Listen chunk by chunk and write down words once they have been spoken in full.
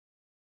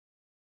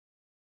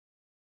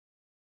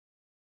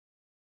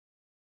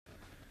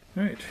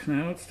Alright,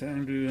 now it's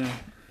time to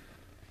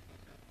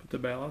put the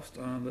ballast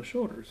on the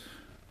shoulders.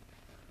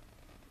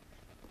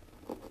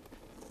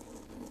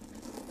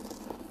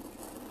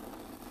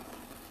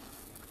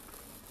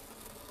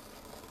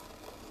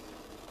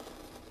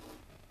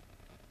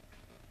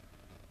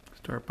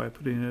 Start by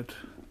putting it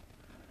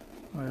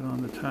right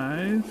on the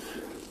ties.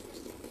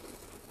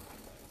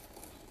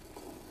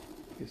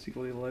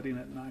 Basically letting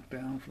it knock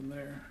down from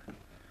there.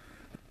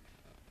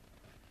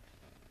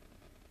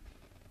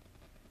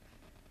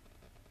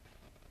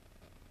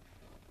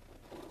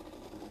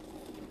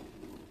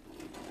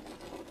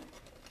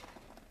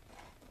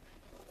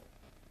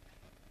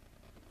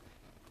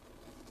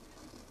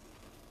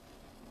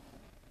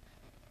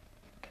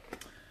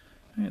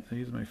 Alright, I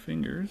use my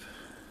fingers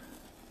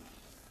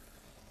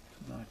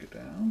to knock it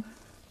down.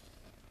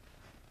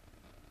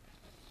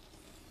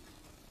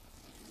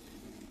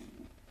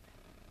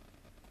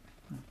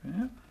 Like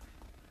that.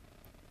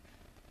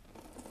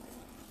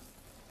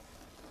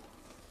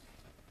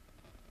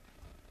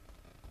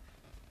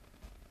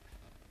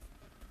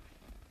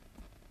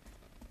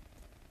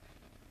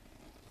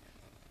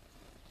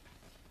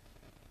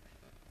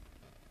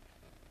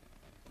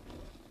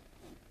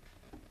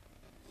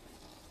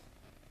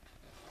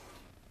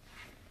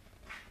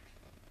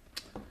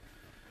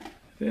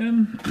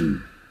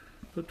 Then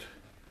put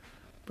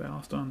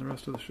ballast on the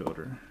rest of the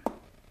shoulder.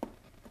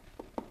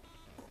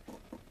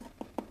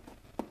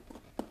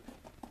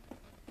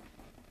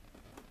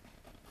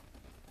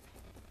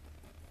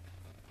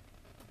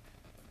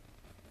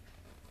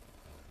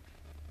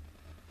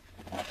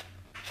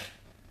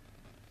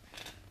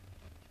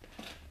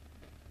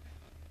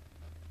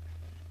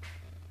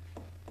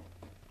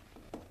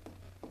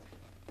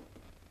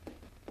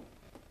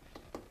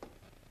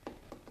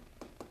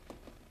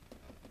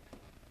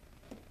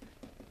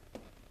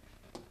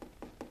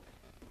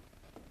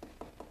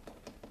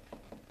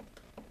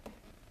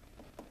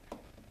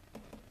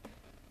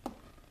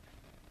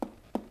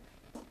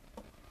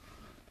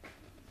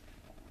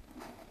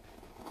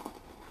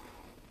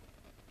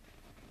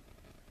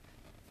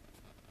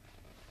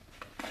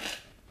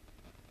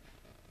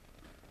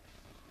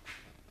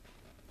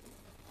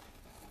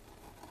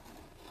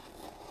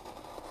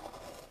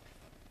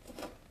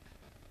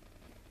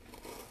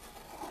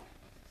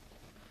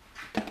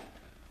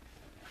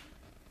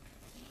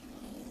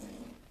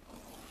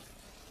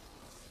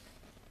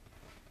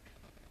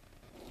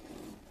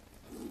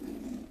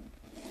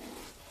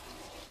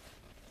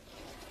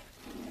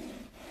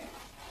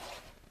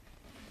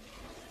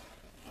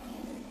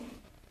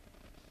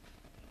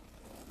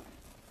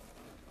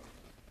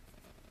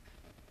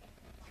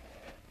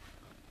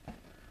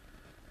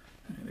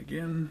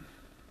 Again,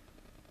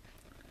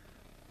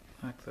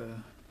 knock the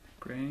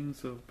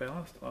grains of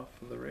ballast off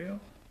of the rail.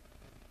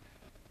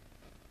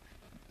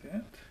 Like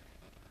that.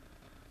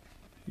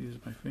 Use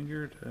my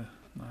finger to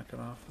knock it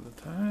off of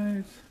the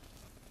ties.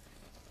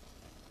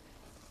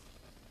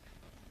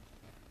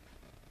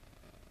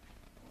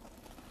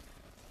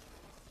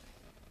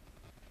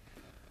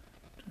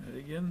 Try it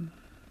again.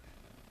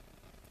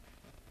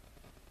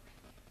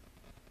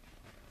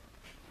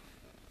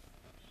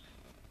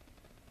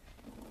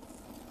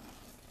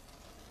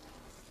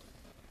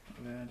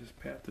 And just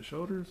pat the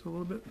shoulders a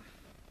little bit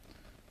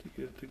to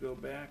get it to go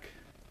back.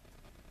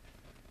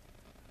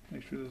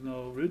 Make sure there's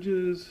no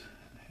ridges.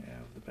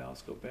 Have the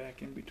ballast go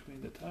back in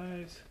between the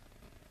ties.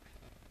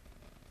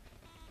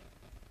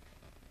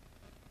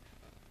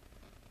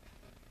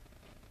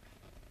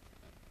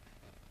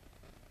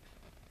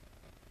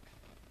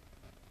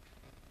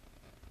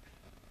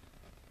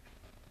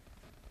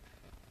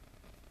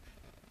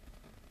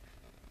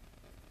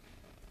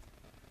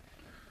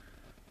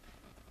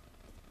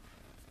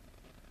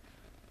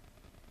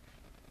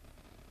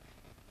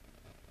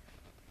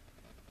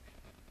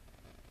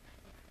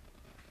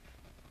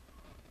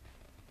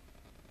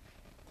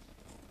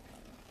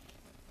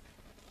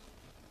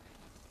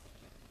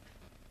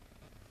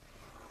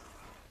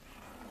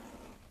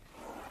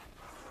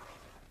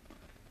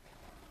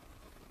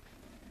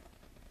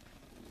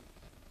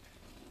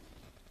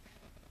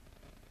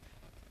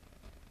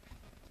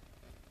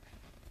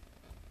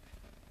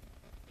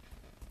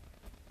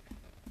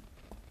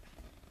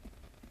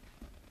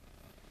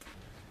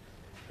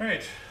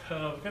 Alright,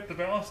 we've got the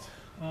ballast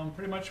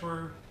pretty much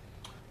where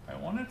I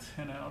want it,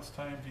 and now it's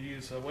time to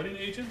use a wetting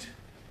agent.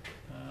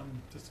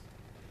 Just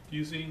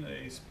using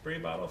a spray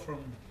bottle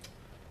from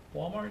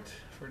Walmart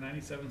for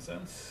 97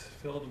 cents,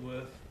 filled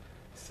with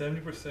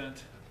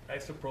 70%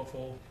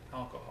 isopropyl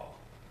alcohol,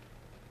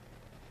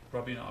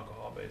 rubbing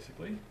alcohol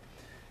basically.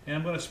 And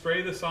I'm going to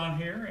spray this on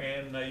here,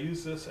 and I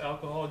use this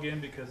alcohol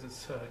again because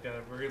it's got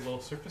a very low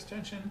surface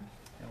tension,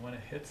 and when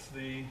it hits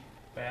the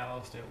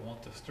ballast it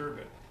won't disturb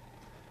it.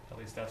 At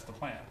least that's the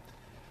plan.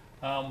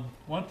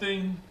 One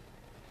thing,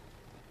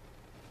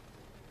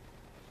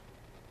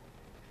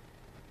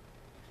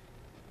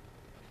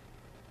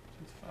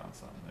 just found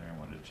something there I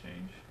wanted to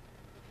change.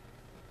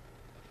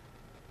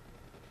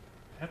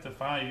 I have to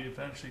find you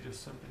eventually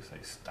just simply say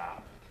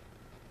stop.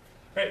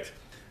 Right,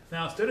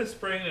 now instead of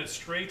spraying it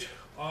straight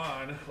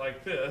on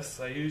like this,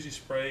 I usually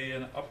spray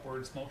in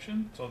upwards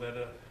motion so that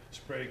a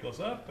spray goes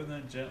up and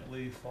then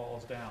gently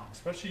falls down,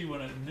 especially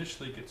when it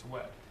initially gets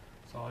wet.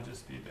 So I'll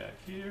just be back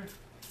here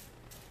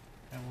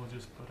and we'll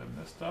just put a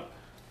mist up.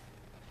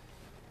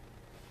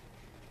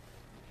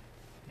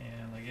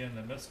 And again,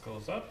 the mist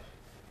goes up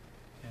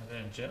and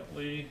then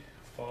gently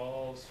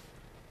falls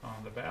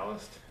on the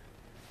ballast.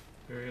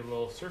 Very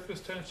low surface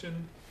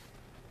tension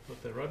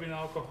with the rubbing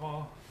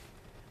alcohol,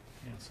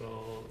 and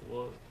so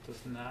it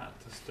does not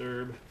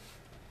disturb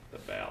the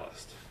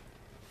ballast.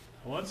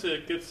 Once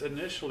it gets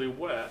initially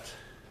wet,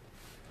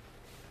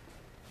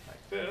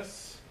 like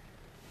this,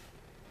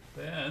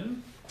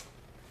 then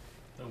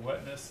the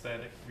wetness that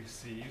it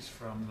receives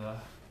from the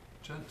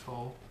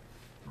gentle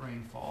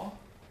rainfall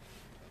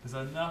is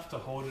enough to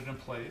hold it in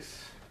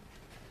place,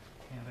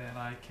 and then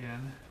I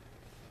can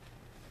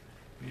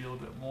be a little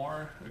bit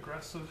more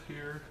aggressive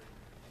here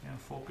and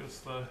focus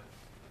the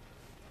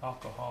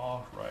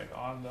alcohol right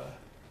on the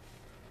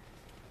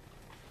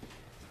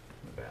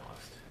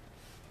ballast.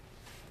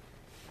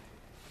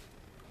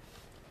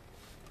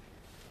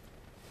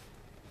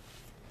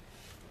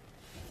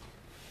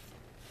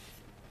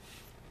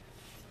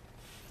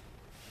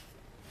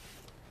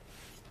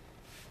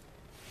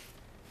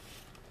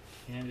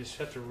 And just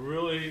have to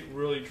really,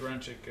 really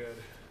drench it good.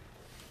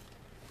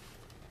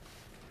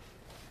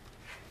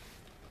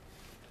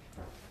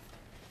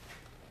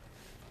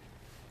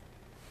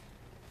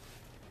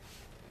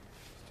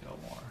 Still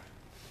more.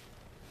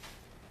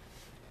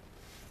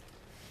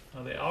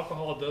 Now the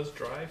alcohol does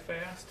dry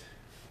fast,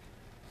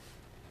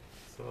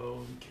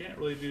 so you can't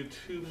really do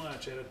too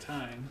much at a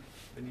time.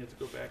 Then you have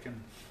to go back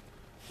and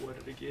wet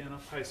it again. I'll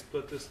probably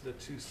split this into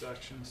 2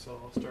 sections, so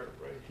I'll start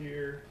right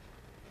here,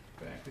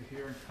 back to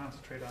here, and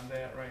concentrate on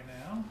that right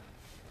now.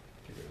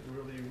 Get it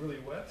really, really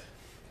wet.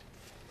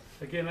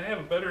 Again, I have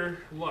a better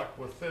luck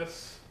with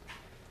this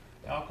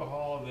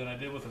alcohol than I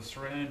did with a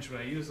syringe. When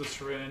I used the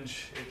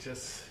syringe, it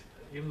just,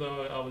 even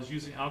though I was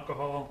using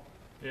alcohol,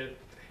 it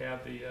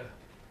had the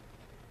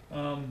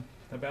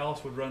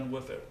ballast would run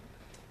with it.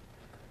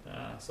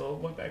 So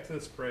it went back to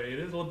the spray. It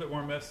is a little bit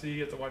more messy.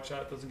 You have to watch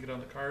out it doesn't get on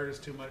the cars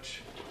too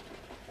much.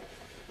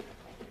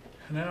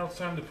 Now it's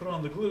time to put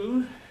on the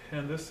glue,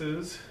 and this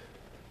is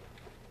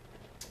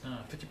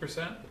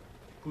 50%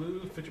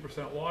 glue,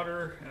 50%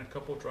 water, and a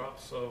couple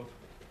drops of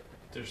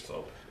dish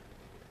soap.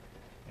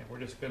 And we're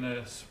just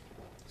gonna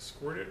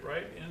squirt it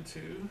right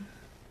into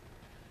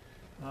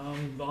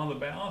on the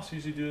ballast.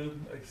 Usually do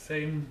the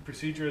same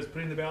procedure as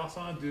putting the ballast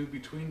on, do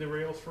between the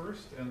rails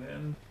first, and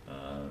then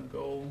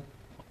go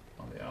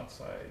on the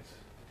outsides.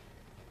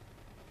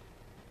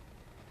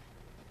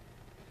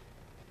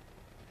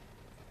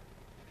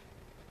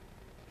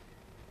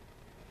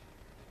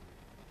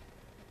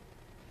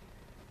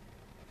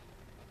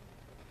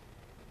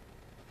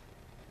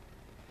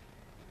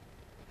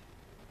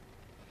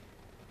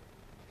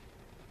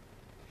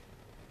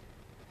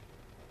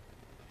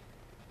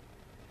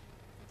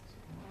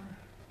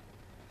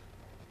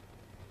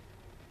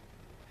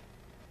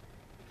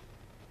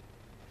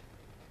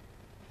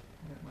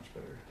 Much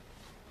better.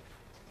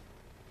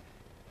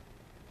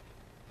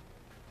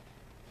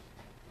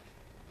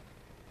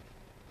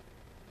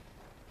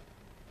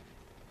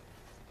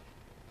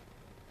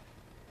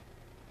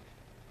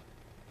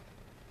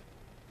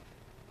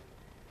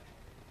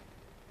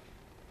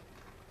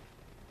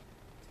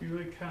 Be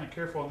really kind of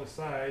careful on the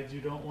sides.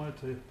 You don't want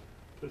it to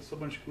put so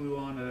much glue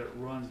on that it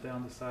runs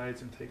down the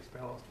sides and takes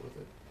ballast with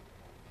it.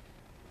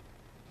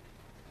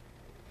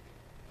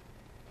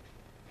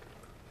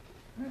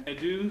 I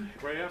do,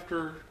 right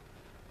after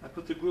I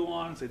put the glue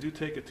on, I do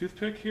take a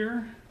toothpick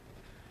here,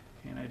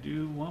 and I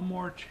do one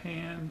more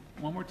time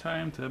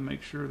to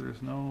make sure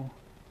there's no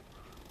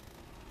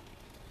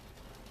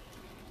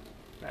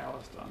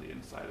ballast on the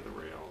inside of the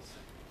rails.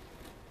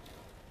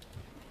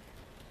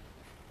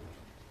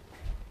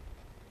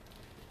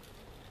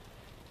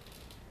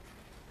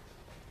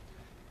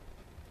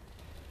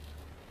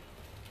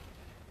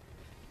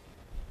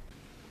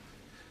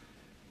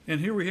 And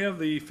here we have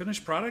the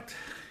finished product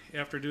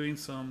after doing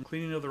some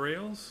cleaning of the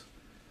rails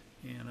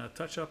and a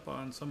touch up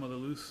on some of the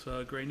loose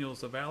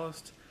granules of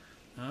ballast.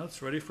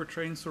 It's ready for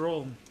trains to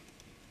roll.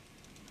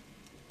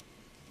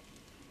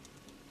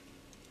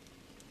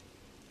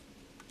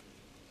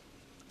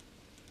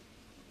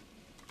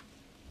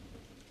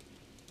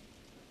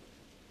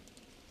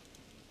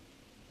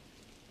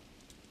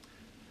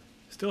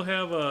 Still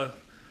have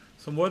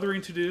some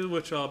weathering to do,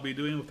 which I'll be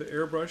doing with the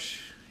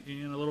airbrush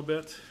in a little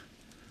bit,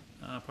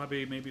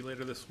 probably maybe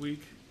later this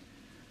week.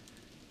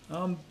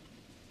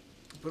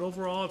 But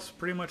overall, it's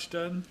pretty much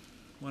done.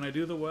 When I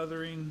do the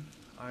weathering,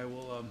 I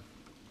will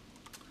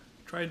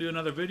try and do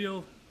another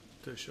video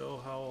to show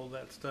how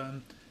that's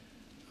done.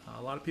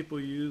 A lot of people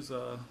use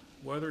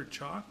weathered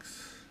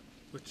chalks,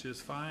 which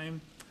is fine.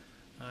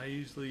 I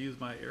usually use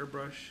my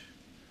airbrush,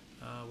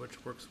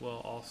 which works well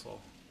also.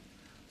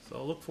 So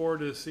I'll look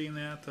forward to seeing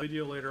that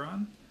video later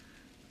on.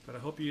 But I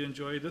hope you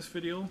enjoyed this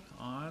video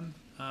on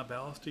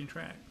ballasting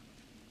track.